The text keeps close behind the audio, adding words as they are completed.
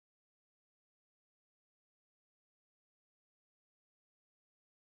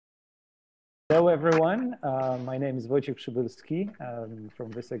Hello, everyone. My name is Wojciech Przybylski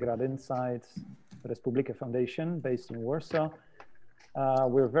from Visegrad Insight Republika Foundation based in Warsaw.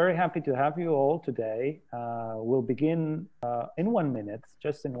 We're very happy to have you all today. We'll begin in 1 minute,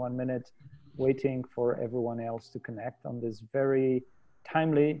 just in 1 minute, waiting for everyone else to connect on this very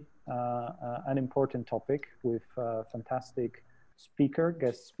timely and important topic with a fantastic speaker,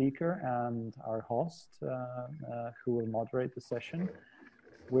 guest speaker, and our host who will moderate the session.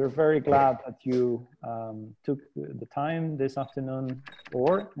 We're very glad that you took the time this afternoon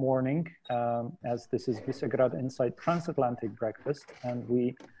or morning, as this is Visegrad Insight Transatlantic Breakfast, and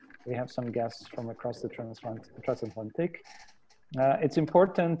we have some guests from across the transatlantic. It's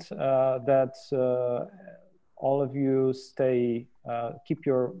important that all of you keep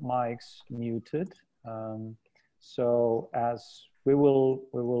your mics muted. So as we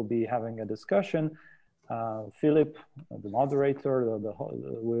will be having a discussion. Philipp, the moderator,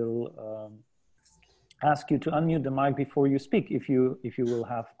 will ask you to unmute the mic before you speak if you will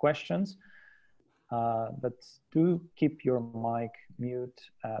have questions. But do keep your mic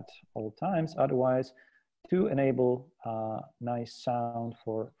mute at all times, otherwise to enable nice sound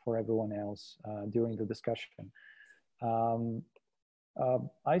for everyone else during the discussion.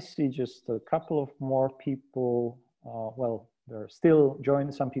 I see just a couple of more people. Well, they're still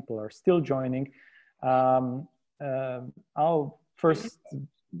joining. Some people are still joining. I'll first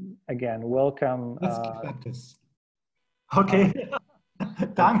again welcome. Okay.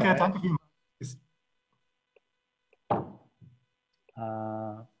 Danke, okay. danke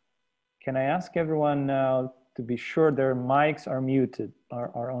Can I ask everyone now to be sure their mics are muted,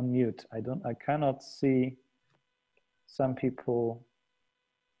 are on mute? I cannot see. Some people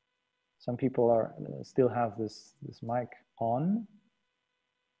are still have this mic on.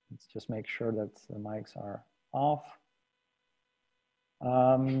 Let's just make sure that the mics are off.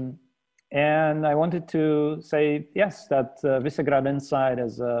 And I wanted to say, yes, that Visegrad Insight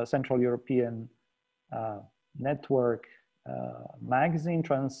is a Central European network magazine,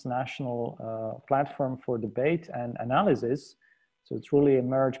 transnational platform for debate and analysis. So it's really a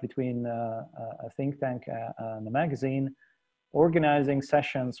merge between a think tank and a magazine, organizing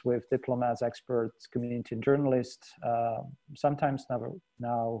sessions with diplomats, experts, community and journalists, sometimes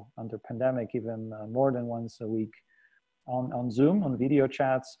now under pandemic, even more than once a week on Zoom, on video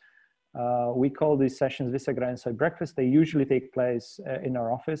chats. We call these sessions Visegrad Insight Breakfast. They usually take place in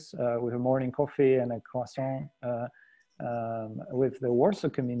our office with a morning coffee and a croissant with the Warsaw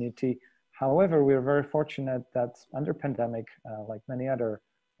community. However, we're very fortunate that under pandemic, like many other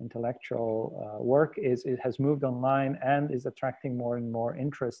intellectual work, it has moved online and is attracting more and more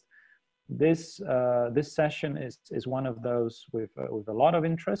interest. This session is one of those with a lot of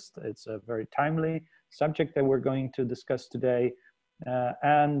interest. It's a very timely subject that we're going to discuss today,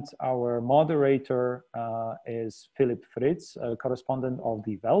 and our moderator is Philipp Fritz, a correspondent of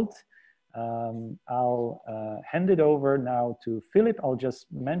the Welt. I'll hand it over now to Philipp. I'll just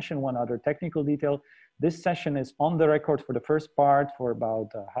mention one other technical detail. This session is on the record for the first part for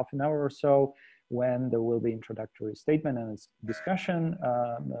about half an hour or so, when there will be introductory statement and discussion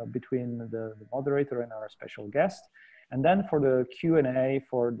between the moderator and our special guest. And then for the Q&A,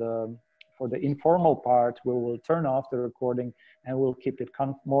 for the informal part, we will turn off the recording and we'll keep it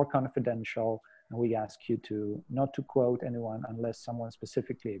more confidential. And we ask you not to quote anyone unless someone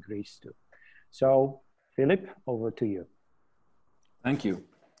specifically agrees to. So, Philipp, over to you. Thank you.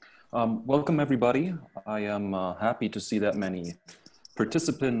 Welcome, everybody. I am happy to see that many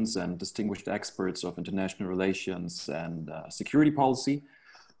participants and distinguished experts of international relations and security policy.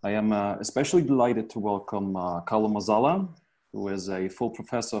 I am especially delighted to welcome Carlo Masala, who is a full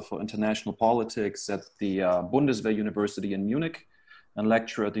professor for international politics at the Bundeswehr University in Munich and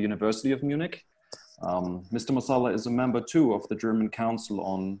lecturer at the University of Munich. Mr. Masala is a member too of the German Council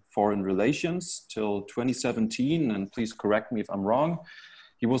on Foreign Relations till 2017, and please correct me if I'm wrong.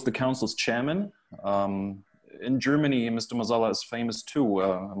 He was the council's chairman. In Germany, Mr. Masala is famous too,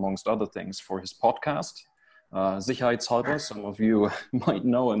 amongst other things, for his podcast, Sicherheitshalber. Some of you might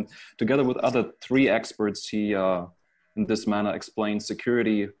know him. Together with other 3 experts, he, in this manner, explains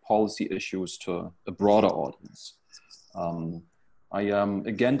security policy issues to a broader audience. I am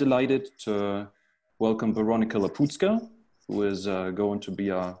again delighted to welcome Veronika Laputska, who is going to be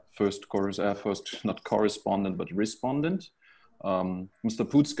our first not correspondent, but respondent. Ms.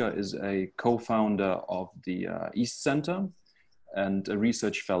 Laputska is a co-founder of the East Center and a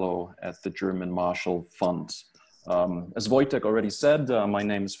research fellow at the German Marshall Fund. As Wojtek already said, my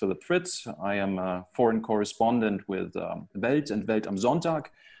name is Philipp Fritz. I am a foreign correspondent with Welt and Welt am Sonntag,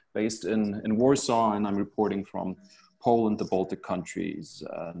 based in Warsaw, and I'm reporting from Poland, the Baltic countries,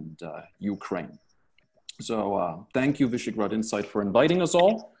 and Ukraine. So thank you, Visegrad Insight, for inviting us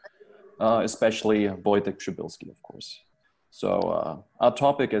all, especially Wojtek Przybylski, of course. So our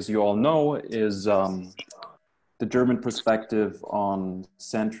topic, as you all know, is the German perspective on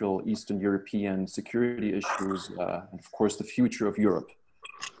Central Eastern European security issues, and of course, the future of Europe.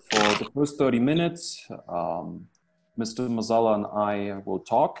 For the first 30 minutes, Mr. Masala and I will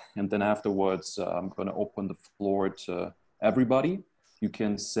talk, and then afterwards, I'm going to open the floor to everybody. You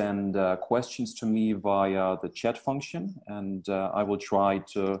can send questions to me via the chat function, and I will try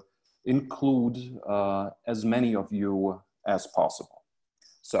to include as many of you as possible.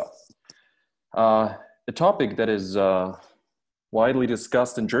 So, a topic that is widely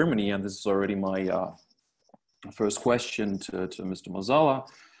discussed in Germany, and this is already my first question to Mr. Masala,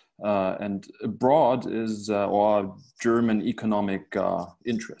 and abroad is or German economic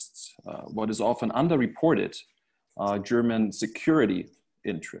interests. What is often underreported, German security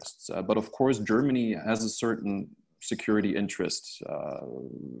interests. But of course, Germany has a certain security interest,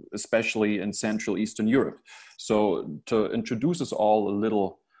 especially in Central Eastern Europe. So to introduce us all a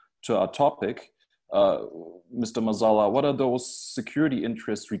little to our topic, Mr. Masala, what are those security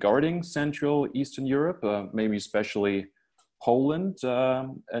interests regarding Central Eastern Europe, maybe especially Poland,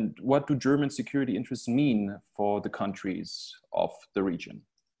 and what do German security interests mean for the countries of the region?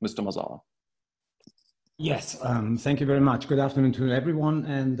 Mr. Masala. Yes, thank you very much. Good afternoon to everyone,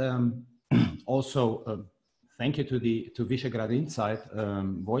 and also thank you to Visegrad Insight,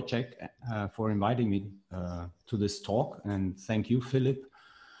 Wojtek, for inviting me to this talk, and thank you, Philipp,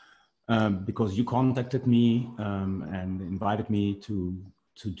 because you contacted me and invited me to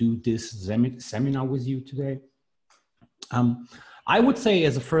do this seminar with you today. I would say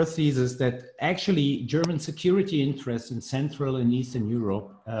as a first thesis that actually German security interests in Central and Eastern Europe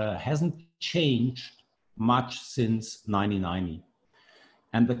hasn't changed much since 1990.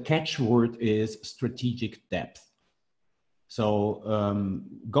 And the catchword is strategic depth. So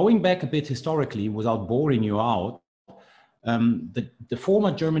going back a bit historically, without boring you out, the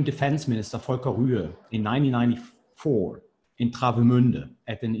former German defense minister, Volker Rühe, in 1994, in Travemünde,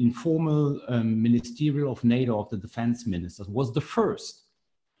 at an informal ministerial of NATO of the defense ministers, was the first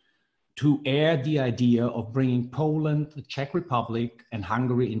to air the idea of bringing Poland, the Czech Republic, and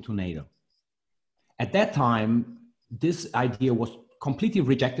Hungary into NATO. At that time, this idea was completely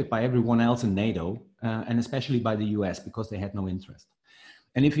rejected by everyone else in NATO, and especially by the US, because they had no interest.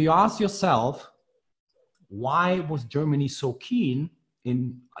 And if you ask yourself, why was Germany so keen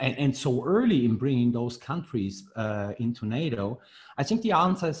and so early in bringing those countries into NATO, I think the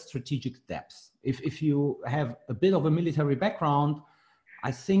answer is strategic depth. If you have a bit of a military background,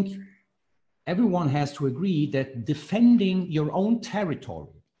 I think everyone has to agree that defending your own territory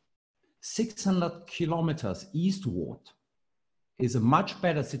 600 kilometers eastward is a much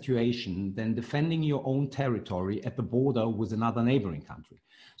better situation than defending your own territory at the border with another neighboring country.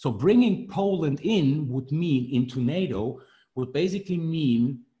 So bringing Poland in would mean into NATO would basically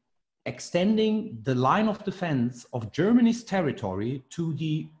mean extending the line of defense of Germany's territory to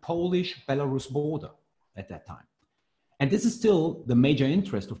the Polish-Belarus border at that time. And this is still the major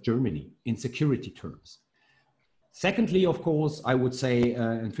interest of Germany in security terms. Secondly, of course, I would say,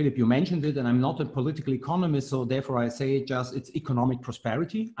 and Philipp, you mentioned it, and I'm not a political economist, so therefore I say it's economic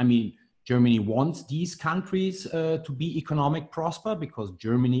prosperity. I mean, Germany wants these countries to be economic prosper because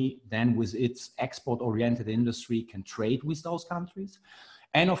Germany then with its export-oriented industry can trade with those countries.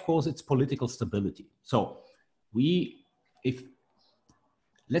 And of course, it's political stability. So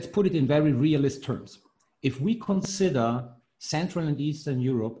let's put it in very realist terms. If we consider Central and Eastern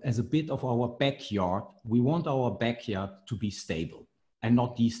Europe as a bit of our backyard, we want our backyard to be stable and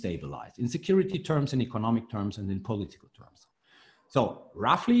not destabilized in security terms, in economic terms, and in political terms. So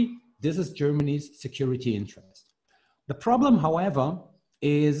roughly, this is Germany's security interest. The problem, however,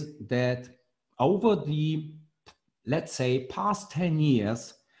 is that over the, let's say, past 10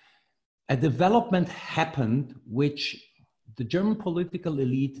 years, a development happened which the German political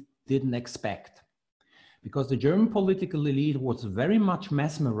elite didn't expect. Because the German political elite was very much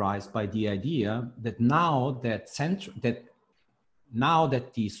mesmerized by the idea that now that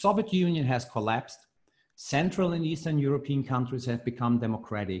the Soviet Union has collapsed, Central and Eastern European countries have become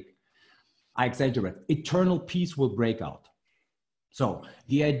democratic. I exaggerate, eternal peace will break out. So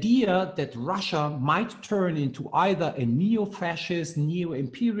the idea that Russia might turn into either a neo-fascist,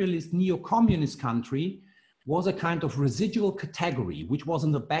 neo-imperialist, neo-communist country was a kind of residual category, which was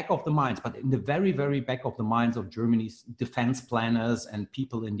in the back of the minds, but in the very, very back of the minds of Germany's defense planners and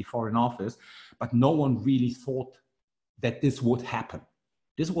people in the Foreign Office. But no one really thought that this would happen.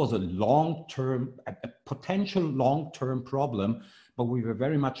 This was a long-term, a potential long-term problem, but we were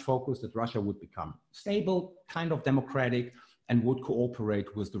very much focused that Russia would become stable, kind of democratic, and would cooperate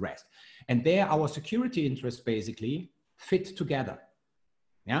with the rest. And there our security interests basically fit together.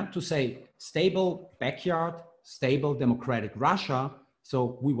 Yeah, to say stable backyard, stable democratic Russia, so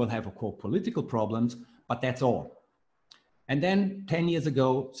we will have, of course, political problems, but that's all. And then 10 years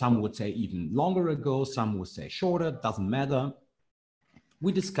ago, some would say even longer ago, some would say shorter, doesn't matter.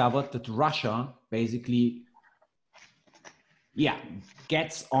 We discovered that Russia basically, yeah,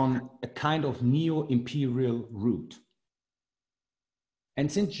 gets on a kind of neo-imperial route. And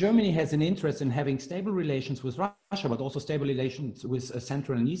since Germany has an interest in having stable relations with Russia, but also stable relations with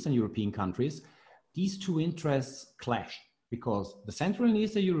Central and Eastern European countries, these two interests clash, because the Central and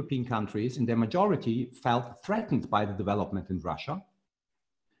Eastern European countries, in their majority, felt threatened by the development in Russia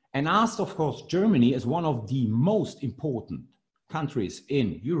and asked, of course, Germany as one of the most important countries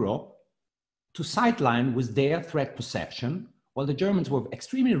in Europe to sideline with their threat perception, while the Germans were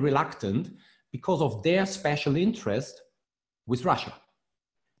extremely reluctant because of their special interest with Russia.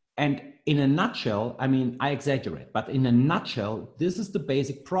 And in a nutshell, I mean, I exaggerate, but in a nutshell, this is the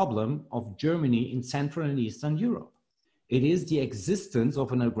basic problem of Germany in Central and Eastern Europe. It is the existence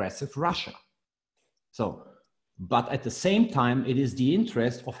of an aggressive Russia. So, but at the same time, it is the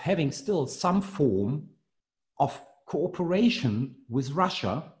interest of having still some form of cooperation with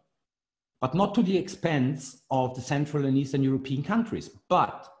Russia, but not to the expense of the Central and Eastern European countries.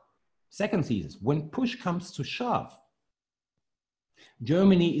 But second thesis, when push comes to shove,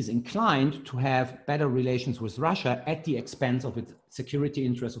 Germany is inclined to have better relations with Russia at the expense of its security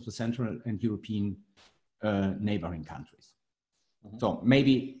interests of the Central and European neighboring countries. Mm-hmm. So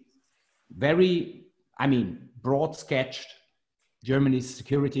maybe very, I mean, broad sketched Germany's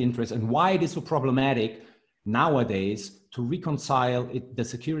security interests and why it is so problematic nowadays to reconcile the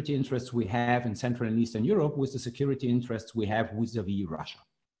security interests we have in Central and Eastern Europe with the security interests we have vis-a-vis Russia.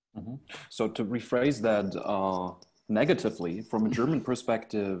 Mm-hmm. So to rephrase that negatively, from a German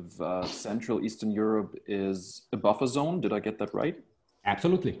perspective, Central Eastern Europe is a buffer zone. Did I get that right?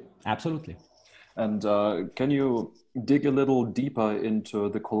 Absolutely, absolutely. And can you dig a little deeper into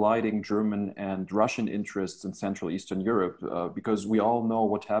the colliding German and Russian interests in Central Eastern Europe? Because we all know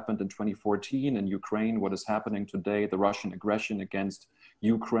what happened in 2014 in Ukraine, what is happening today, the Russian aggression against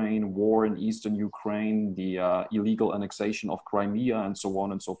Ukraine, war in Eastern Ukraine, the illegal annexation of Crimea, and so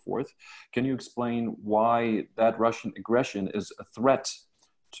on and so forth. Can you explain why that Russian aggression is a threat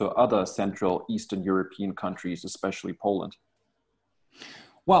to other Central Eastern European countries, especially Poland?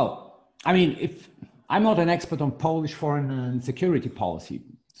 Well, I mean, if I'm not an expert on Polish foreign and security policy,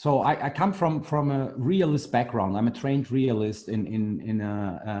 so I come from a realist background. I'm a trained realist in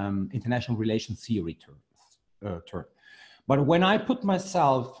international relations theory term. But when I put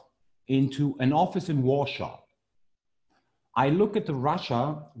myself into an office in Warsaw, I look at the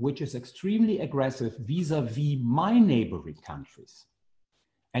Russia, which is extremely aggressive vis-a-vis my neighboring countries,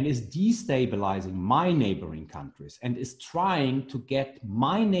 and is destabilizing my neighboring countries and is trying to get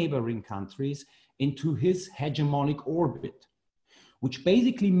my neighboring countries into his hegemonic orbit, which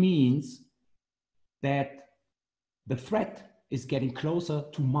basically means that the threat is getting closer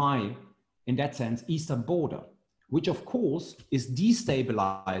to my, in that sense, eastern border, which of course is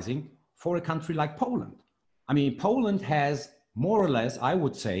destabilizing for a country like Poland. I mean, Poland has more or less, I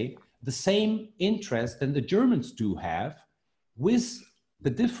would say, the same interest than the Germans do have, with the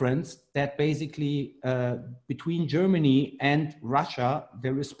difference that basically between Germany and Russia,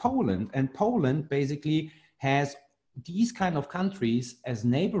 there is Poland, and Poland basically has these kind of countries as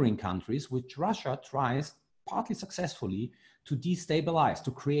neighboring countries, which Russia tries partly successfully to destabilize,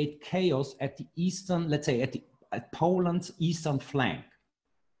 to create chaos at the eastern, let's say at Poland's eastern flank,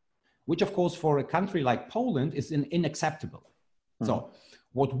 which of course for a country like Poland is unacceptable. Mm-hmm. So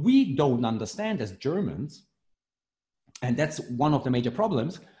what we don't understand as Germans, and that's one of the major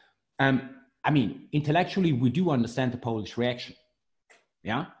problems. I mean, intellectually, we do understand the Polish reaction,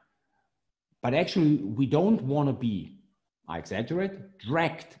 yeah? But actually, we don't want to be, I exaggerate,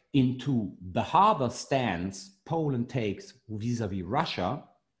 dragged into the harder stance Poland takes vis-a-vis Russia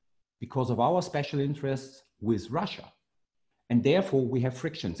because of our special interests with Russia. And therefore, we have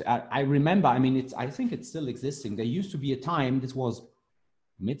frictions. I remember, I mean, I think it's still existing. There used to be a time, this was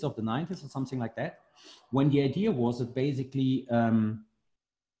mid of the 90s or something like that, when the idea was that basically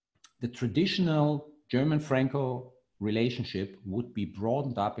the traditional German-Franco relationship would be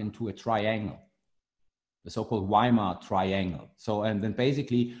broadened up into a triangle, the so-called Weimar triangle. So, and then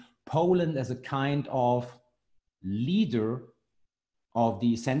basically Poland as a kind of leader of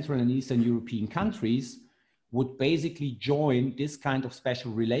the Central and Eastern European countries would basically join this kind of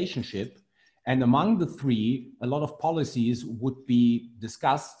special relationship. And among the three, a lot of policies would be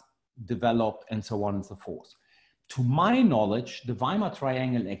discussed, developed, and so on and so forth. To my knowledge, the Weimar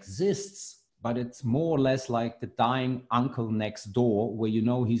Triangle exists, but it's more or less like the dying uncle next door, where you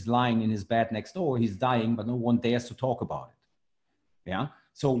know he's lying in his bed next door, he's dying, but no one dares to talk about it. Yeah.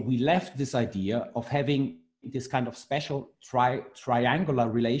 So we left this idea of having this kind of special triangular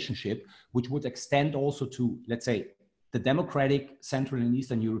relationship, which would extend also to, let's say, the democratic Central and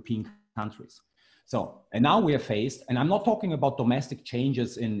Eastern European countries. So, and now we are faced, and I'm not talking about domestic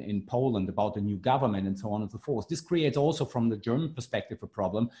changes in Poland, about the new government and so on and so forth. This creates also from the German perspective a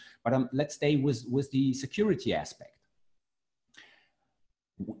problem, but let's stay with the security aspect.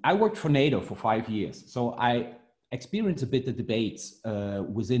 I worked for NATO for 5 years, so I experienced a bit the debates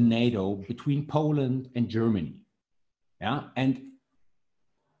within NATO between Poland and Germany. Yeah, and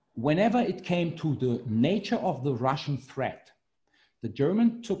whenever it came to the nature of the Russian threat, the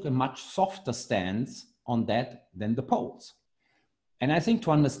Germans took a much softer stance on that than the Poles. And I think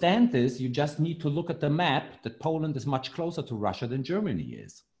to understand this, you just need to look at the map that Poland is much closer to Russia than Germany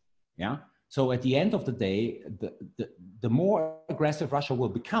is. Yeah. So at the end of the day, the more aggressive Russia will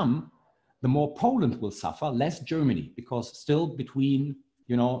become, the more Poland will suffer, less Germany, because still between,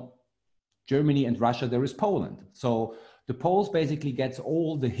 you know, Germany and Russia, there is Poland. So the Poles basically gets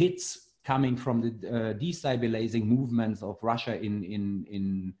all the hits coming from the destabilizing movements of Russia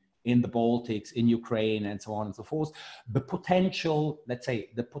in the Baltics, in Ukraine, and so on and so forth. The potential, let's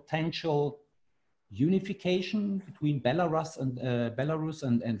say, the potential unification between Belarus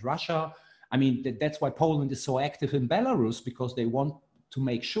and Russia. I mean, that's why Poland is so active in Belarus, because they want to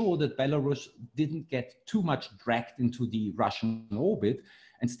make sure that Belarus didn't get too much dragged into the Russian orbit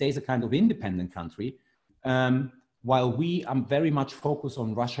and stays a kind of independent country. While we are very much focused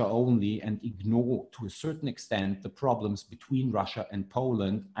on Russia only and ignore to a certain extent the problems between Russia and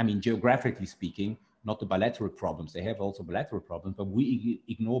Poland, I mean, geographically speaking, not the bilateral problems, they have also bilateral problems, but we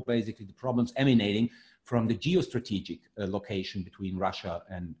ignore basically the problems emanating from the geostrategic location between Russia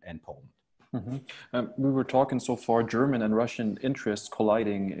and Poland. Mm-hmm. We were talking so far German and Russian interests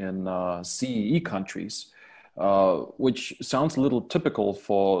colliding in CEE countries. Which sounds a little typical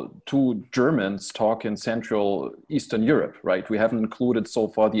for two Germans talk in Central Eastern Europe, right? We haven't included so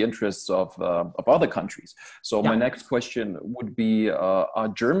far the interests of other countries. So my next question would be, are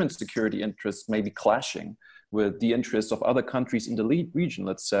German security interests maybe clashing with the interests of other countries in the region,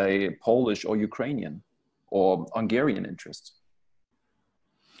 let's say Polish or Ukrainian or Hungarian interests?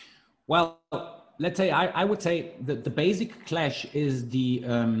 Well, let's say, I would say that the basic clash is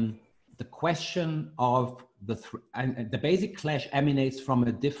the question of the basic clash emanates from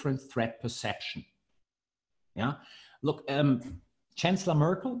a different threat perception. Yeah, look, Chancellor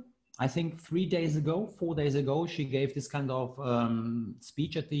Merkel, I think 4 days ago, she gave this kind of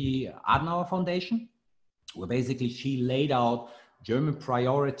speech at the Adenauer Foundation, where basically she laid out German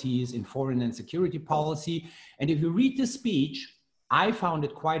priorities in foreign and security policy. And if you read the speech, I found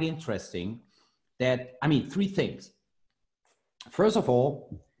it quite interesting that, I mean, 3 things. First of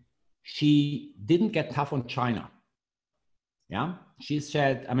all, she didn't get tough on China. Yeah, she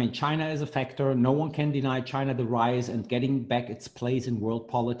said, I mean, China is a factor. No one can deny China the rise and getting back its place in world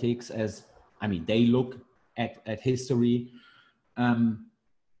politics as, I mean, they look at history.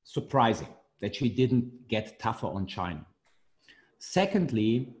 Surprising that she didn't get tougher on China.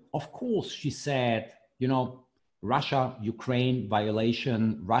 Secondly, of course, she said, you know, Russia, Ukraine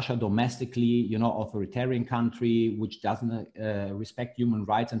violation, Russia domestically, you know, authoritarian country, which doesn't respect human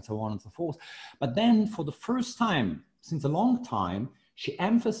rights and so on and so forth. But then for the first time since a long time, she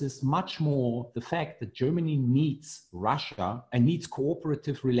emphasized much more the fact that Germany needs Russia and needs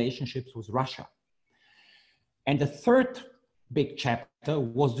cooperative relationships with Russia. And the third big chapter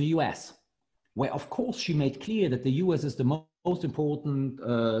was the US, where of course she made clear that the US is the most important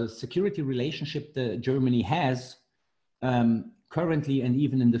security relationship that Germany has currently and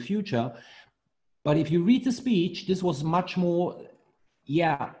even in the future. But if you read the speech, this was much more,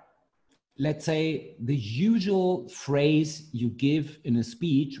 let's say the usual phrase you give in a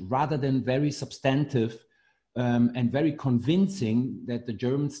speech rather than very substantive and very convincing that the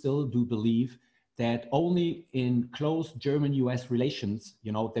Germans still do believe that only in close German-US relations,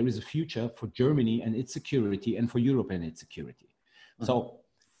 you know, there is a future for Germany and its security and for Europe and its security. Mm-hmm. So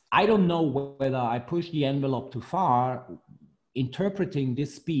I don't know whether I push the envelope too far, interpreting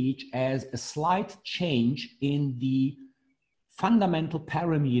this speech as a slight change in the fundamental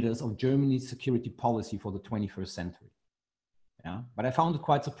parameters of Germany's security policy for the 21st century. Yeah, but I found it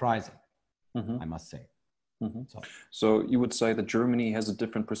quite surprising, I must say. Mm-hmm. So you would say that Germany has a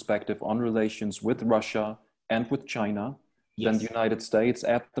different perspective on relations with Russia and with China, than the United States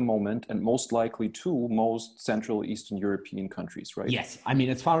at the moment, and most likely to most Central Eastern European countries, right? Yes. I mean,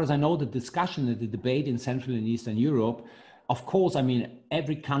 as far as I know, the discussion, the debate in Central and Eastern Europe, of course, I mean,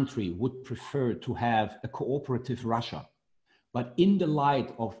 every country would prefer to have a cooperative Russia. But in the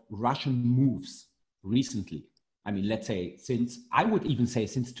light of Russian moves recently, I mean, let's say I would even say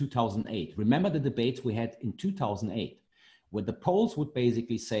since 2008, remember the debates we had in 2008, where the Poles would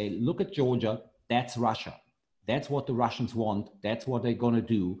basically say, look at Georgia, that's Russia. That's what the Russians want. That's what they're going to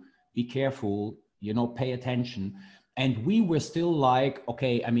do. Be careful, you know, pay attention. And we were still like,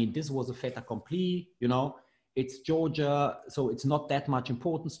 okay, I mean, this was a fait accompli, you know, it's Georgia, so it's not that much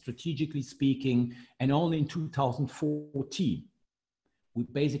important strategically speaking. And only in 2014, we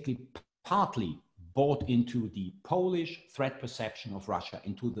basically partly bought into the Polish threat perception of Russia,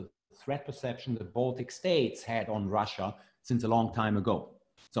 into the threat perception the Baltic States had on Russia since a long time ago.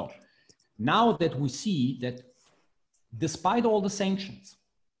 So now that we see that despite all the sanctions,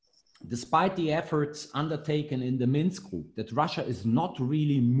 despite the efforts undertaken in the Minsk group, that Russia is not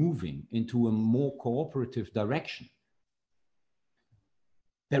really moving into a more cooperative direction,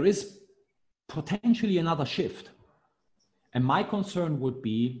 there is potentially another shift. And my concern would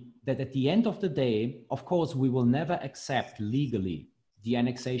be that at the end of the day, of course, we will never accept legally the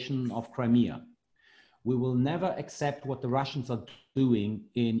annexation of Crimea. We will never accept what the Russians are doing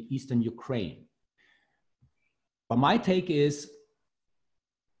in Eastern Ukraine. But my take is,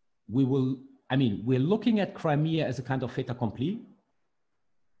 we're looking at Crimea as a kind of fait accompli,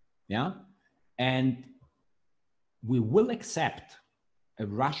 yeah? And we will accept a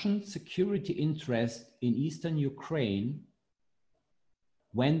Russian security interest in Eastern Ukraine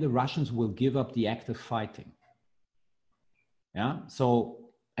when the Russians will give up the active fighting. Yeah,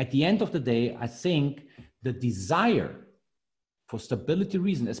 so at the end of the day, I think the desire for stability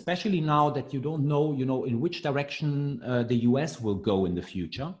reasons, especially now that you don't know, you know, in which direction the US will go in the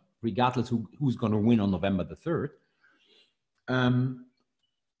future, regardless who's going to win on November the 3rd,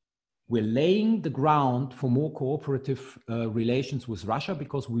 we're laying the ground for more cooperative relations with Russia,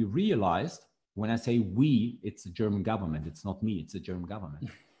 because we realized, when I say we, it's the German government, it's not me, it's the German government.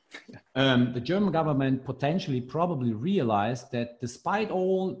 The German government potentially probably realized that despite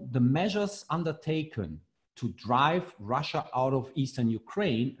all the measures undertaken to drive Russia out of Eastern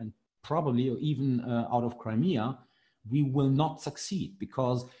Ukraine and probably even out of Crimea, we will not succeed,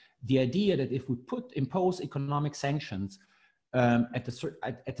 because the idea that if we impose economic sanctions, at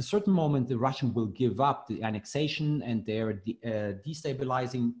a certain moment, the Russian will give up the annexation and their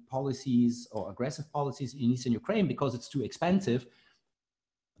destabilizing policies or aggressive policies in Eastern Ukraine because it's too expensive,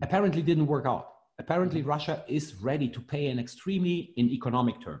 apparently didn't work out. Apparently, Russia is ready to pay in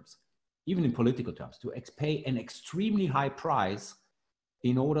economic terms, even in political terms, to pay an extremely high price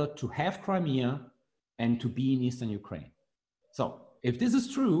in order to have Crimea and to be in Eastern Ukraine. So if this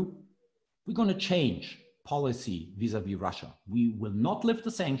is true, we're going to change policy vis-a-vis Russia. We will not lift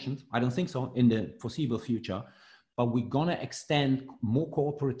the sanctions, I don't think so, in the foreseeable future, but we're going to extend more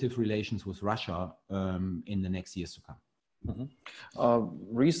cooperative relations with Russia in the next years to come.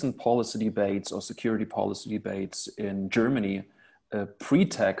 Mm-hmm. Recent policy debates or security policy debates in Germany, a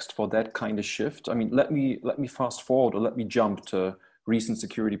pretext for that kind of shift. I mean, let me fast forward, or let me jump to recent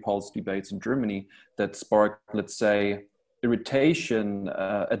security policy debates in Germany that sparked, let's say, irritation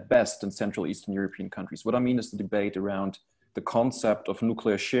at best in Central Eastern European countries. What I mean is the debate around the concept of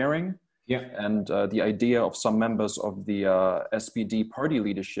nuclear sharing, and the idea of some members of the SPD party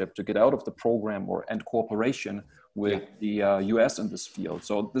leadership to get out of the program or end cooperation with the US in this field.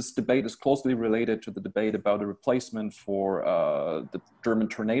 So this debate is closely related to the debate about a replacement for the German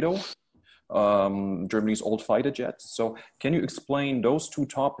Tornado, Germany's old fighter jet. So can you explain those two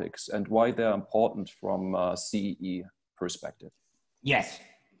topics and why they're important from CEE perspective? Yes.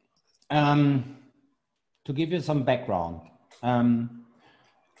 To give you some background,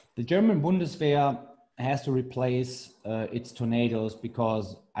 the German Bundeswehr has to replace its Tornadoes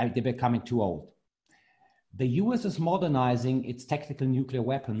because they're becoming too old. The US is modernizing its tactical nuclear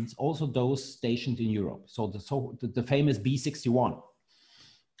weapons, also those stationed in Europe. So the famous B-61.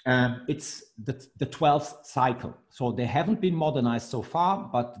 It's the 12th cycle. So they haven't been modernized so far,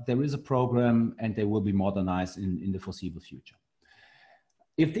 but there is a program and they will be modernized in the foreseeable future.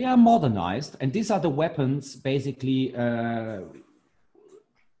 If they are modernized, and these are the weapons basically,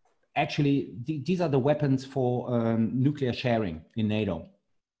 these are the weapons for nuclear sharing in NATO.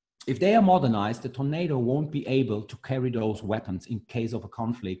 If they are modernized, the Tornado won't be able to carry those weapons in case of a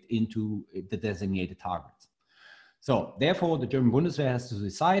conflict into the designated targets. So therefore, the German Bundeswehr has to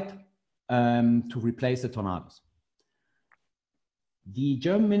decide to replace the Tornadoes. The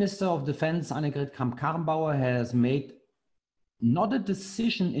German Minister of Defense, Annegret Kramp-Karrenbauer, has made not a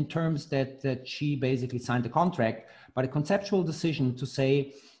decision in terms that she basically signed the contract, but a conceptual decision to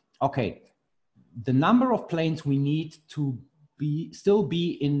say, okay, the number of planes we need to still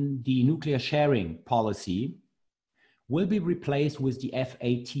be in the nuclear sharing policy will be replaced with the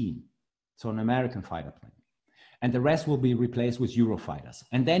F-18, so an American fighter plane. And the rest will be replaced with Eurofighters.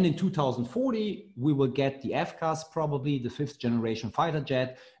 And then in 2040, we will get the FCAS, probably the 5th generation fighter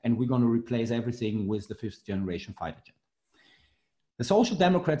jet, and we're going to replace everything with the 5th generation fighter jet. The Social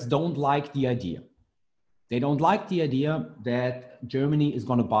Democrats don't like the idea. They don't like the idea that Germany is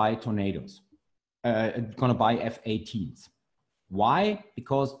going to buy tornadoes, going to buy F-18s. Why?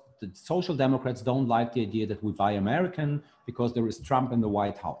 Because the Social Democrats don't like the idea that we buy American, because there is Trump in the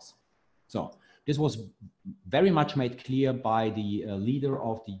White House. So this was very much made clear by the leader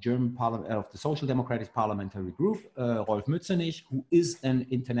of the German parliament, of the Social Democratic Parliamentary Group, Rolf Mützenich, who is an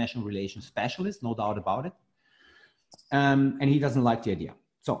international relations specialist, no doubt about it. And he doesn't like the idea.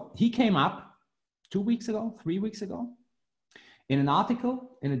 So he came up 2 weeks ago, 3 weeks ago, in an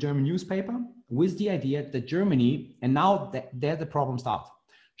article in a German newspaper with the idea that Germany, and now there the problem starts,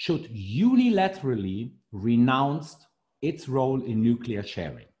 should unilaterally renounce its role in nuclear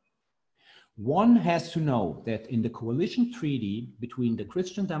sharing. One has to know that in the coalition treaty between the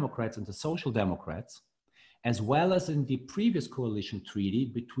Christian Democrats and the Social Democrats, as well as in the previous coalition treaty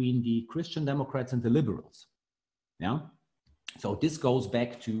between the Christian Democrats and the Liberals, yeah? So this goes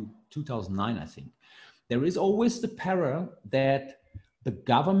back to 2009, I think. There is always the peril that the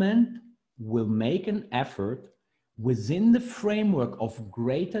government will make an effort within the framework of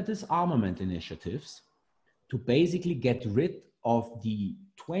greater disarmament initiatives to basically get rid of the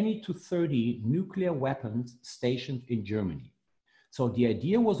 20 to 30 nuclear weapons stationed in Germany. So the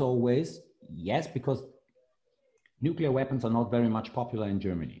idea was always, yes, because nuclear weapons are not very much popular in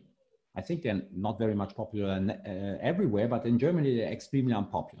Germany. I think they're not very much popular everywhere, but in Germany, they're extremely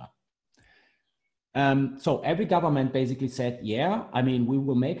unpopular. So every government basically said, yeah, I mean, we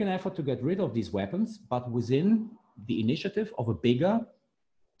will make an effort to get rid of these weapons, but within the initiative of a bigger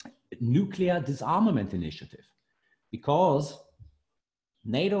nuclear disarmament initiative. Because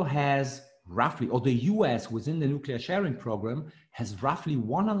NATO has roughly, or the US within the nuclear sharing program has roughly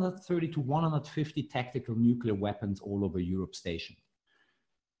 130 to 150 tactical nuclear weapons all over Europe stationed.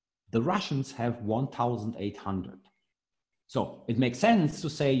 The Russians have 1,800. So it makes sense to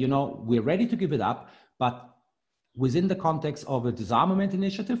say, you know, we're ready to give it up, but within the context of a disarmament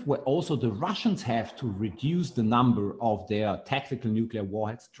initiative where also the Russians have to reduce the number of their tactical nuclear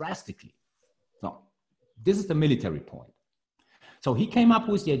warheads drastically. So this is the military point. So he came up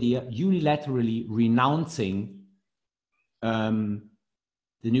with the idea unilaterally renouncing the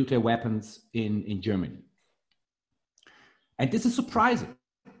nuclear weapons in Germany. And this is surprising.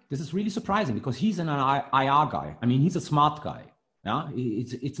 This is really surprising because he's an IR guy. I mean, he's a smart guy. Yeah?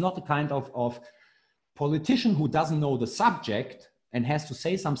 It's not the kind of politician who doesn't know the subject and has to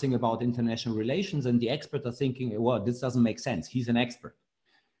say something about international relations, and the experts are thinking, well, this doesn't make sense. He's an expert.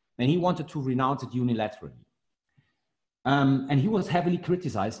 And he wanted to renounce it unilaterally. And he was heavily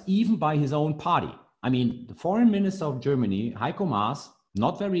criticized, even by his own party. I mean, the foreign minister of Germany, Heiko Maas,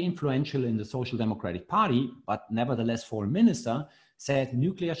 not very influential in the Social Democratic Party, but nevertheless foreign minister, said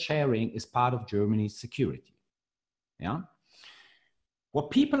nuclear sharing is part of Germany's security. Yeah.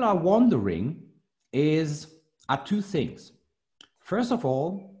 What people are wondering are two things. First of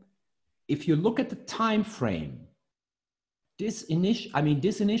all, if you look at the time frame, this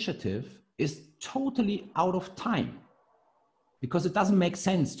initiative is totally out of time because it doesn't make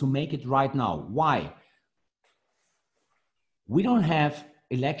sense to make it right now. Why? We don't have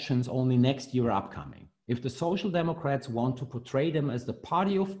elections only next year upcoming. If the Social Democrats want to portray them as the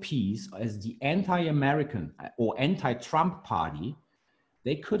party of peace, as the anti-American or anti-Trump party,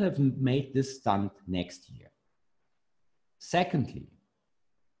 they could have made this stunt next year. Secondly,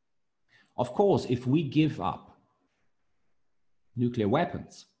 of course, if we give up nuclear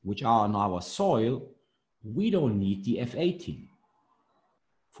weapons, which are on our soil, we don't need the F-18.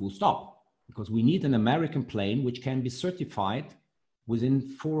 Full stop. Because we need an American plane which can be certified within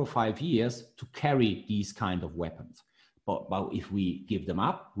 4 or 5 years to carry these kind of weapons. But if we give them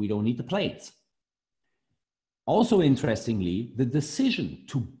up, we don't need the planes. Also interestingly, the decision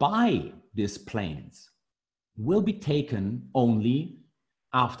to buy these planes will be taken only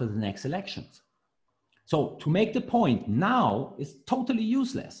after the next elections. So to make the point now is totally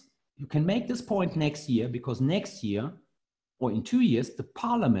useless. You can make this point next year because next year or in 2 years, the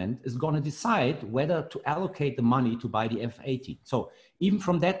parliament is going to decide whether to allocate the money to buy the F-18. So even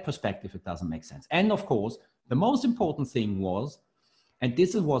from that perspective, it doesn't make sense. And of course, the most important thing was, and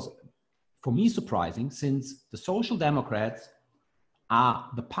this was for me surprising, since the Social Democrats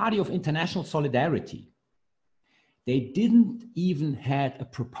are the party of international solidarity. They didn't even have a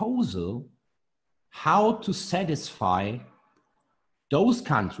proposal how to satisfy those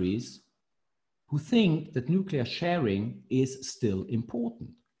countries who think that nuclear sharing is still important.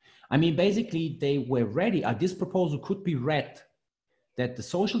 I mean, basically, they were ready, this proposal could be read that the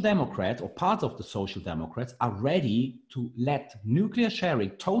Social Democrats or parts of the Social Democrats are ready to let nuclear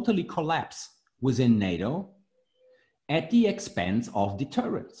sharing totally collapse within NATO at the expense of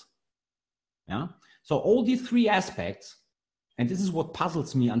deterrence. Yeah? So all these three aspects, and this is what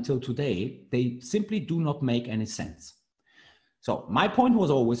puzzles me until today, they simply do not make any sense. So my point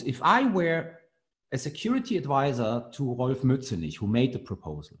was always, if I were a security advisor to Rolf Mützenich, who made the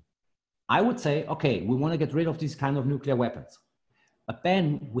proposal, I would say, okay, we want to get rid of these kind of nuclear weapons. But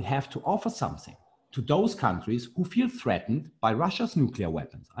then we have to offer something to those countries who feel threatened by Russia's nuclear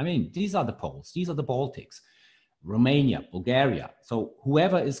weapons. I mean, these are the Poles, these are the Baltics, Romania, Bulgaria. So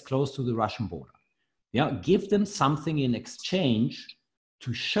whoever is close to the Russian border, yeah, give them something in exchange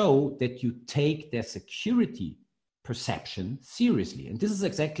to show that you take their security perception seriously. And this is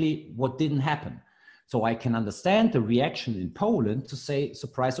exactly what didn't happen. So I can understand the reaction in Poland to say,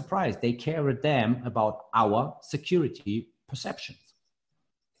 surprise, surprise, they care a damn about our security perceptions.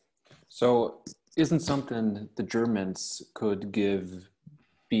 So isn't something the Germans could give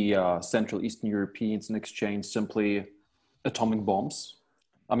the Central Eastern Europeans in exchange simply atomic bombs?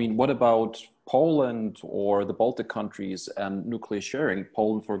 I mean, what about Poland or the Baltic countries and nuclear sharing?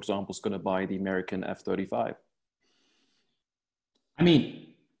 Poland, for example, is going to buy the American F-35. I mean,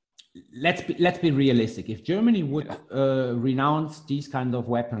 let's be realistic. If Germany would renounce these kind of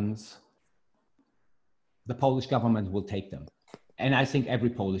weapons, the Polish government will take them. And I think every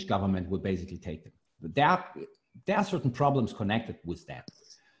Polish government will basically take them. But there are certain problems connected with that.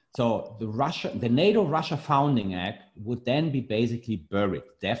 So the NATO-Russia Founding Act would then be basically buried,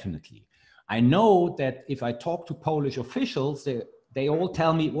 definitely. I know that if I talk to Polish officials, they all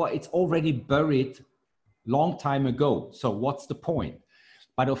tell me, well, it's already buried long time ago. So what's the point?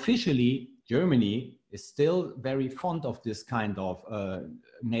 But officially, Germany is still very fond of this kind of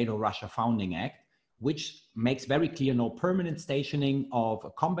NATO-Russia Founding Act, which makes very clear no permanent stationing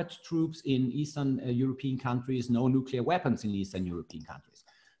of combat troops in Eastern European countries, no nuclear weapons in Eastern European countries.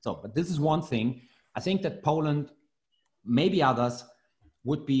 So, but this is one thing. I think that Poland, maybe others,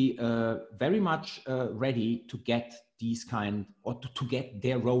 would be very much ready to get these kind, or to get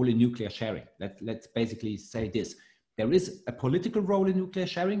their role in nuclear sharing. Let's basically say this. There is a political role in nuclear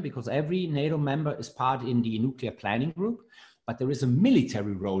sharing because every NATO member is part in the nuclear planning group, but there is a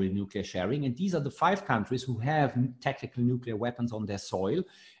military role in nuclear sharing. And these are the 5 countries who have tactical nuclear weapons on their soil.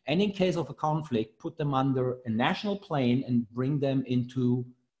 And in case of a conflict, put them under a national plane and bring them into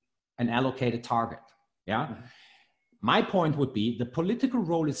an allocated target. Yeah. Mm-hmm. My point would be the political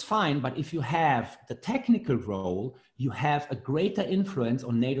role is fine, but if you have the technical role, you have a greater influence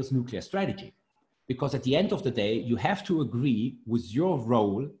on NATO's nuclear strategy. Because at the end of the day, you have to agree with your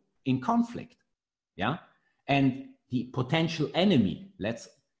role in conflict. Yeah. And the potential enemy, let's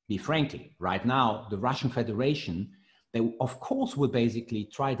be frankly, right now, the Russian Federation, they of course will basically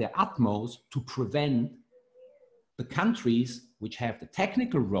try their utmost to prevent the countries which have the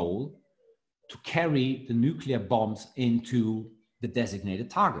technical role to carry the nuclear bombs into the designated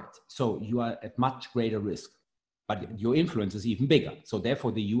target. So you are at much greater risk, but your influence is even bigger. So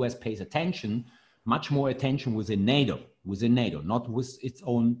therefore the US pays attention, much more attention within NATO, not with its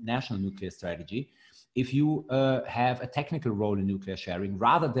own national nuclear strategy. If you have a technical role in nuclear sharing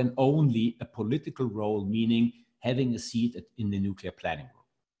rather than only a political role, meaning having a seat in the nuclear planning group.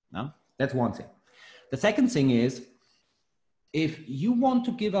 No? That's one thing. The second thing is, if you want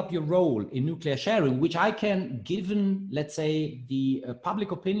to give up your role in nuclear sharing, which I can, given, let's say, the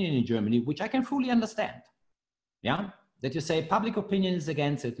public opinion in Germany, which I can fully understand, yeah, that you say public opinion is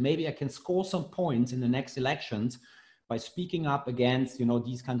against it, maybe I can score some points in the next elections by speaking up against, you know,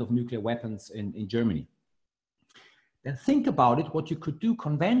 these kind of nuclear weapons in Germany. Then think about it, what you could do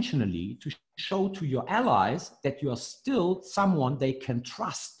conventionally to show to your allies that you are still someone they can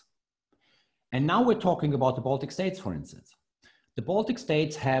trust. And now we're talking about the Baltic States, for instance. The Baltic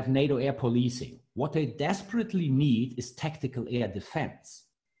States have NATO air policing. What they desperately need is tactical air defense.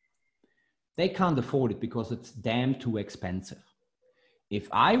 They can't afford it because it's damn too expensive. If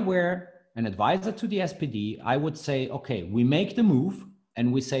I were an advisor to the SPD, I would say, okay, we make the move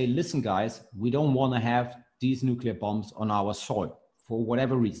and we say, listen, guys, we don't want to have these nuclear bombs on our soil for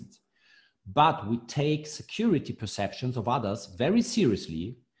whatever reasons. But we take security perceptions of others very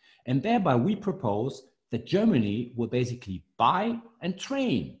seriously. And thereby we propose that Germany will basically buy and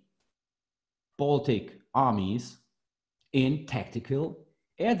train Baltic armies in tactical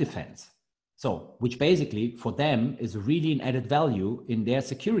air defense. So, which basically for them is really an added value in their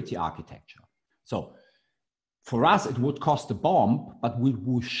security architecture. So for us, it would cost a bomb, but we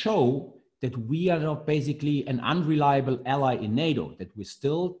will show that we are not basically an unreliable ally in NATO, that we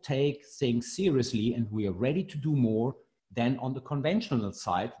still take things seriously and we are ready to do more than on the conventional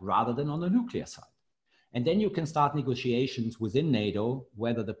side rather than on the nuclear side. And then you can start negotiations within NATO,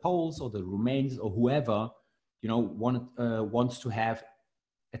 whether the Poles or the Romanians or whoever, you know, wants to have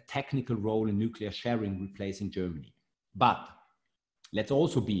a technical role in nuclear sharing replacing Germany. But let's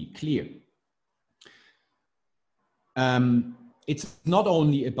also be clear. It's not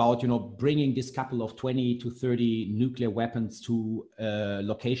only about, you know, bringing this couple of 20 to 30 nuclear weapons to a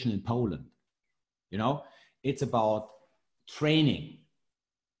location in Poland. You know, it's about training.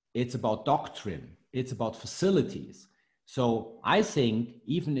 It's about doctrine. It's about facilities. So I think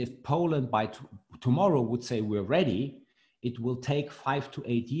even if Poland by tomorrow would say we're ready, it will take 5 to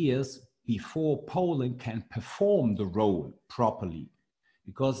 8 years before Poland can perform the role properly.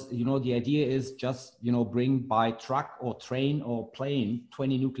 Because, you know, the idea is just, you know, bring by truck or train or plane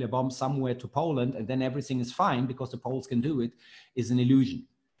 20 nuclear bombs somewhere to Poland and then everything is fine because the Poles can do it, is an illusion.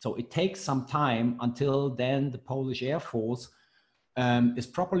 So it takes some time until then the Polish Air Force is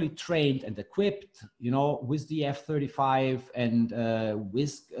properly trained and equipped, you know, with the F-35 and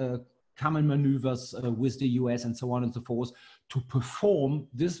with common maneuvers with the US and so on and so forth to perform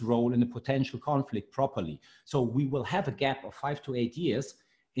this role in a potential conflict properly. So we will have a gap of 5 to 8 years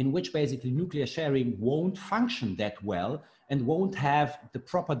in which basically nuclear sharing won't function that well and won't have the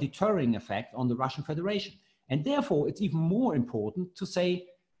proper deterring effect on the Russian Federation. And therefore, it's even more important to say,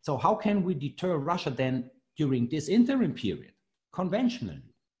 so how can we deter Russia then during this interim period,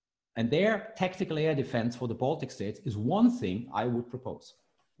 conventionally? And their tactical air defense for the Baltic states is one thing I would propose.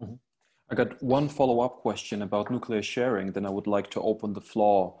 Mm-hmm. I got one follow-up question about nuclear sharing, then I would like to open the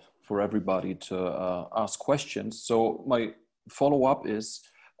floor for everybody to ask questions. So my follow-up is,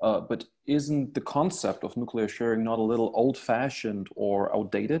 but isn't the concept of nuclear sharing not a little old-fashioned or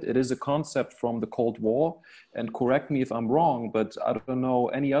outdated? It is a concept from the Cold War, and correct me if I'm wrong, but I don't know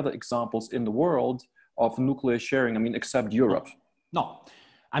any other examples in the world of nuclear sharing, I mean, except Europe. No,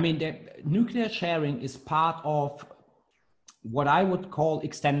 I mean, the nuclear sharing is part of what I would call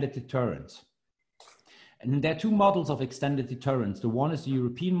extended deterrence. And there are two models of extended deterrence. The one is the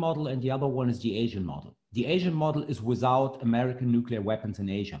European model and the other one is the Asian model. The Asian model is without American nuclear weapons in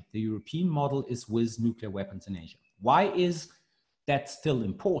Asia. The European model is with nuclear weapons in Asia. Why is that still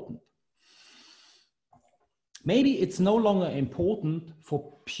important? Maybe it's no longer important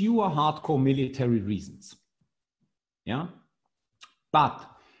for pure hardcore military reasons. Yeah? But,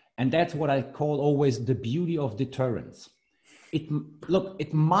 and that's what I call always the beauty of deterrence.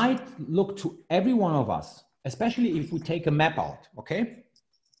 It might look to every one of us, especially if we take a map out, okay?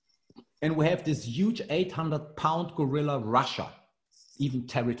 And we have this huge 800-pound gorilla Russia, even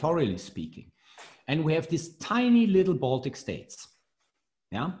territorially speaking. And we have these tiny little Baltic states,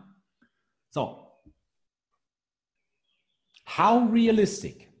 yeah? So, how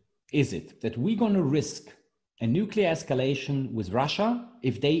realistic is it that we're gonna risk a nuclear escalation with Russia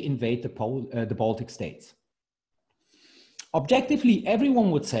if they invade the Baltic states? Objectively,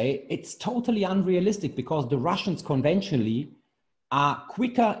 everyone would say it's totally unrealistic because the Russians conventionally are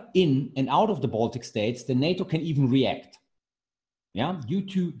quicker in and out of the Baltic states than NATO can even react, yeah, due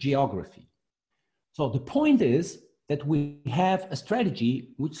to geography. So the point is that we have a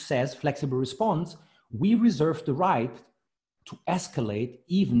strategy which says flexible response. We reserve the right to escalate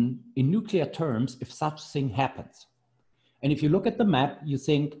even in nuclear terms if such thing happens. And if you look at the map, you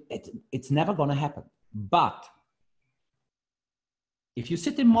think it's never going to happen. But if you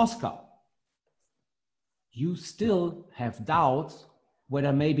sit in Moscow, you still have doubts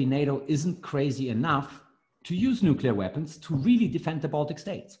whether maybe NATO isn't crazy enough to use nuclear weapons to really defend the Baltic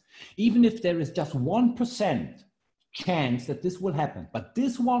states. Even if there is just 1% chance that this will happen, but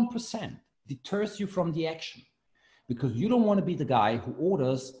this 1% deters you from the action because you don't want to be the guy who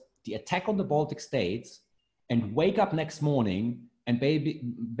orders the attack on the Baltic states and wake up next morning and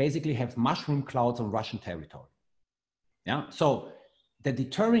basically have mushroom clouds on Russian territory. Yeah, so the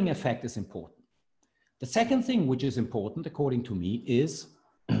deterring effect is important. The second thing which is important, according to me, is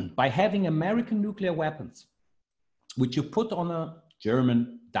by having American nuclear weapons, which you put on a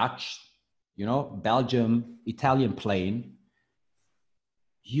German, Dutch, you know, Belgium, Italian plane,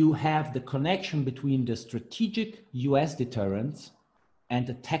 you have the connection between the strategic US deterrence and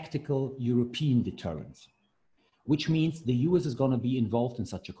the tactical European deterrence, which means the US is going to be involved in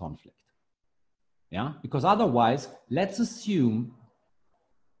such a conflict. Yeah, because otherwise, let's assume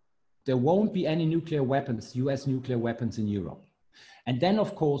there won't be any nuclear weapons, US nuclear weapons in Europe. And then,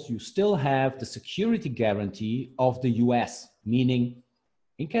 of course, you still have the security guarantee of the US, meaning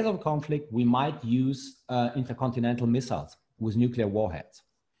in case of conflict, we might use intercontinental missiles with nuclear warheads.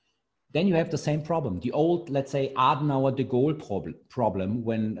 Then you have the same problem. The old, let's say, Adenauer-de Gaulle problem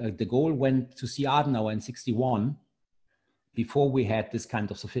when de Gaulle went to see Adenauer in '61, before we had this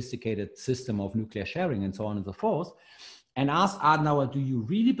kind of sophisticated system of nuclear sharing and so on and so forth, and asked Adenauer, do you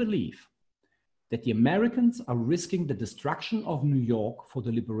really believe that the Americans are risking the destruction of New York for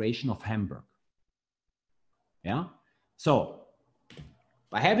the liberation of Hamburg? Yeah. So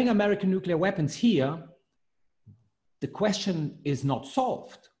by having American nuclear weapons here, the question is not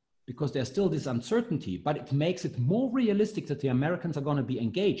solved because there's still this uncertainty, but it makes it more realistic that the Americans are going to be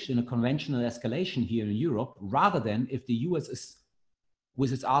engaged in a conventional escalation here in Europe, rather than if the US is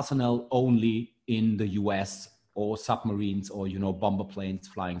with its arsenal only in the US, or submarines, or, you know, bomber planes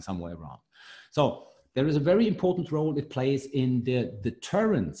flying somewhere around. So there is a very important role it plays in the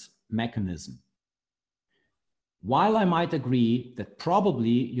deterrence mechanism. While I might agree that probably,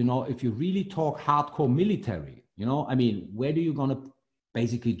 you know, if you really talk hardcore military, you know, I mean, where do you going to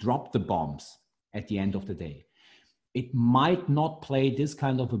basically drop the bombs at the end of the day? It might not play this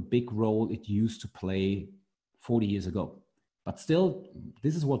kind of a big role it used to play 40 years ago. But still,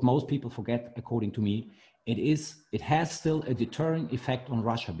 this is what most people forget, according to me. It has still a deterring effect on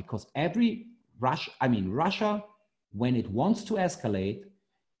Russia, because Russia, when it wants to escalate,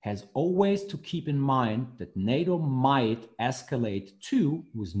 has always to keep in mind that NATO might escalate too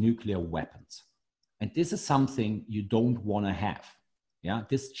with nuclear weapons. And this is something you don't want to have. Yeah,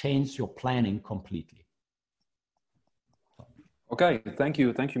 this changes your planning completely. Okay, thank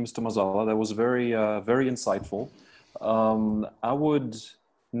you, Mr. Masala. That was very, very insightful. I would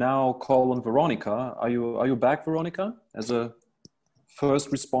now call on Veronika. Are you back, Veronika, as a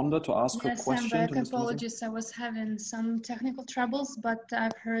first responder to ask her question? Yes, I'm back. Apologies, I was having some technical troubles, but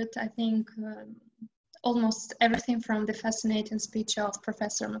I've heard, I think, almost everything from the fascinating speech of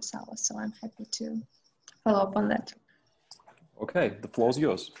Professor Masala, so I'm happy to follow up on that. Okay, the floor is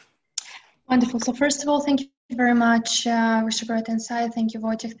yours. Wonderful. So first of all, thank you very much, Visegrad Insight. Thank you,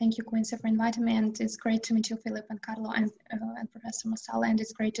 Wojciech. Thank you, Quincy, for inviting me. And it's great to meet you, Philip and Carlo, and Professor Masala. And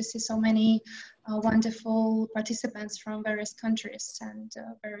it's great to see so many wonderful participants from various countries and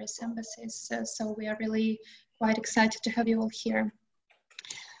various embassies. So we are really quite excited to have you all here.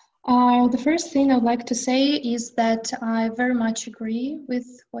 The first thing I'd like to say is that I very much agree with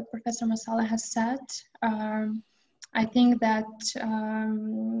what Professor Masala has said. I think that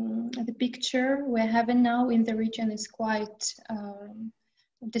the picture we're having now in the region is quite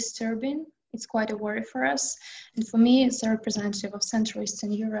disturbing. It's quite a worry for us. And for me, as a representative of Central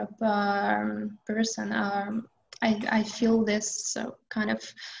Eastern Europe person, I feel this kind of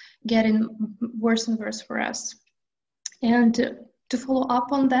getting worse and worse for us. And to follow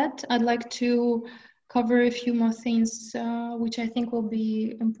up on that, I'd like to cover a few more things which I think will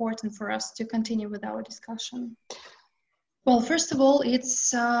be important for us to continue with our discussion. Well, first of all,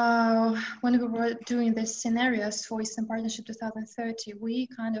 it's when we were doing the scenarios for Eastern Partnership 2030, we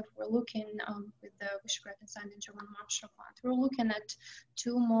kind of were looking with the Visegrad Insight and German Marshall Plan. We were looking at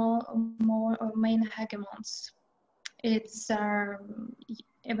two more main hegemons. It's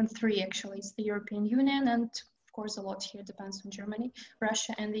even three, actually. It's the European Union, and of course, a lot here depends on Germany,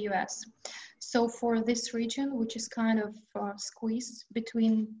 Russia, and the US. So for this region, which is kind of squeezed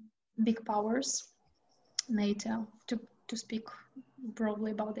between big powers, NATO, to speak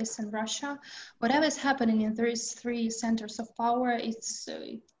broadly about this, in Russia, whatever is happening in these three centers of power, it's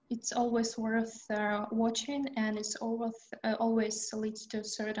always worth watching, and it's always leads to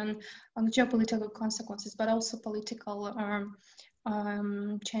certain geopolitical consequences, but also political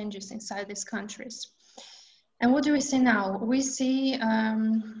changes inside these countries. And what do we see now? We see,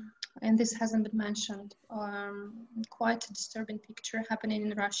 and this hasn't been mentioned, quite a disturbing picture happening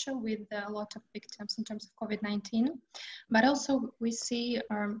in Russia with a lot of victims in terms of COVID-19. But also we see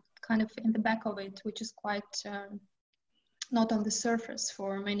kind of in the back of it, which is quite not on the surface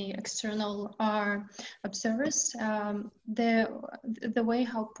for many external observers, the way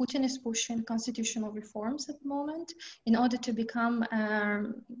how Putin is pushing constitutional reforms at the moment in order to become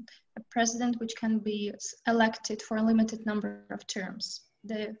a president which can be elected for a limited number of terms.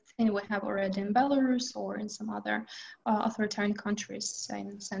 The thing we have already in Belarus or in some other authoritarian countries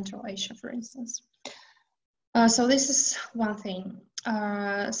in Central Asia, for instance. So this is one thing.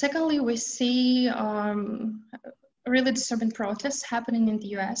 Secondly, we see really disturbing protests happening in the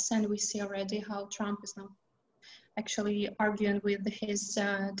US, and we see already how Trump is now actually arguing with his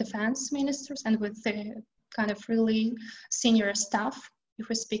defense ministers and with the kind of really senior staff if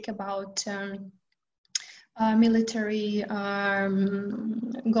we speak about military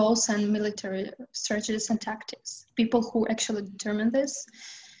goals and military strategies and tactics, people who actually determine this.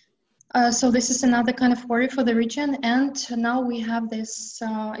 So this is another kind of worry for the region. And now we have this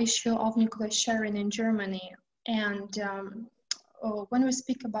issue of nuclear sharing in Germany. And when we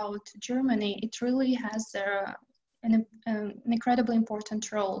speak about Germany, it really has an incredibly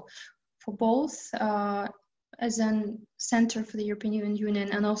important role for both as a center for the European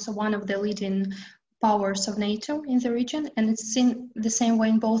Union and also one of the leading powers of NATO in the region, and it's seen the same way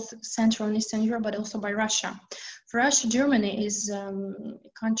in both Central and Eastern Europe, but also by Russia. For Russia, Germany is a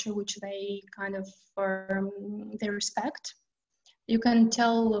country which they kind of they respect. You can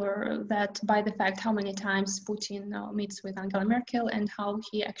tell that by the fact how many times Putin meets with Angela Merkel and how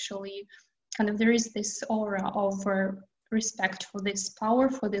he actually kind of, there is this aura of respect for this power,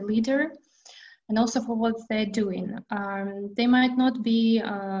 for the leader, and also for what they're doing. They might not be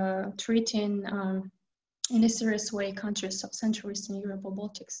treating in a serious way countries of Central Eastern Europe or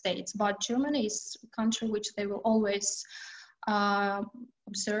Baltic States, but Germany is a country which they will always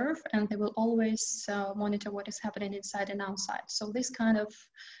observe, and they will always monitor what is happening inside and outside. So this kind of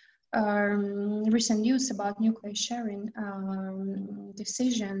recent news about nuclear sharing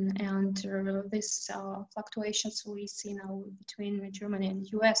decision and this fluctuations we see now between Germany and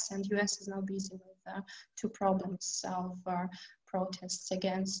US, and US is now busy with two problems of protests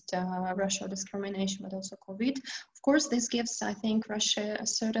against Russia discrimination, but also COVID. Of course, this gives, I think, Russia a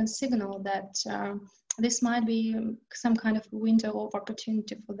certain signal that this might be some kind of window of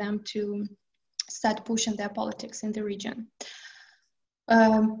opportunity for them to start pushing their politics in the region.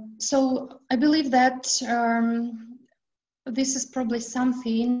 So I believe that this is probably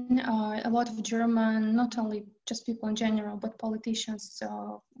something a lot of German, not only just people in general, but politicians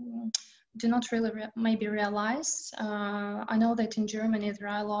do not really maybe realize. I know that in Germany there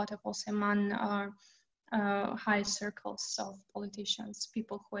are a lot of also among high circles of politicians,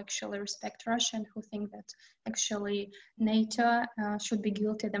 people who actually respect Russia and who think that actually NATO should be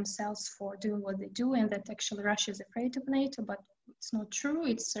guilty themselves for doing what they do, and that actually Russia is afraid of NATO, but it's not true.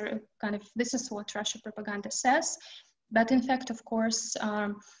 It's kind of, this is what Russia propaganda says. But in fact, of course,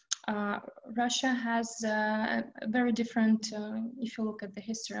 Russia has a very different, if you look at the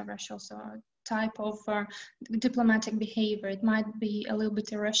history of Russia, also a type of diplomatic behavior. It might be a little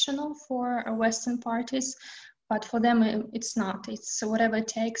bit irrational for Western parties, but for them it's not. It's whatever it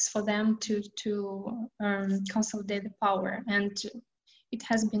takes for them to consolidate the power. And it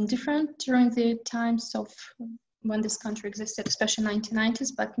has been different during the times of when this country existed, especially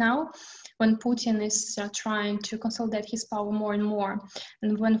 1990s, but now when Putin is trying to consolidate his power more and more,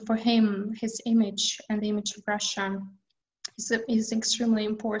 and when for him his image and the image of Russia is extremely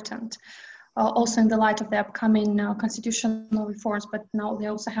important, also in the light of the upcoming constitutional reforms, but now they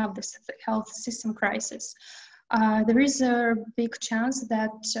also have this health system crisis. There is a big chance that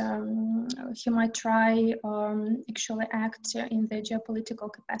he might try actually act in the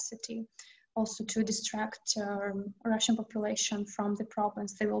geopolitical capacity, also to distract Russian population from the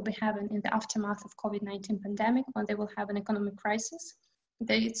problems they will be having in the aftermath of COVID-19 pandemic, when they will have an economic crisis.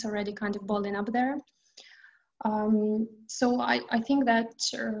 It's already kind of boiling up there. So I think that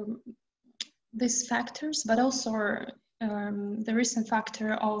these factors, but also the recent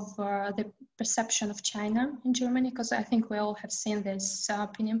factor of the perception of China in Germany, because I think we all have seen this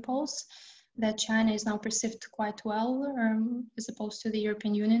opinion polls, that China is now perceived quite well as opposed to the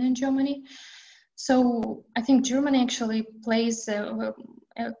European Union in Germany. So I think Germany actually plays a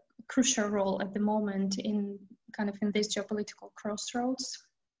crucial role at the moment in kind of in this geopolitical crossroads.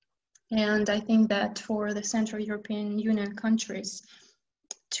 And I think that for the Central European Union countries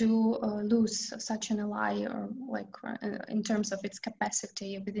to lose such an ally, or like in terms of its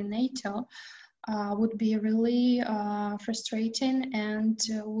capacity within NATO, would be really frustrating and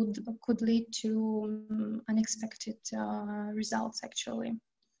could lead to unexpected results, actually.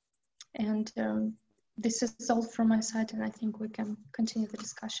 And this is all from my side, and I think we can continue the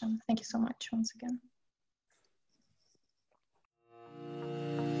discussion. Thank you so much once again.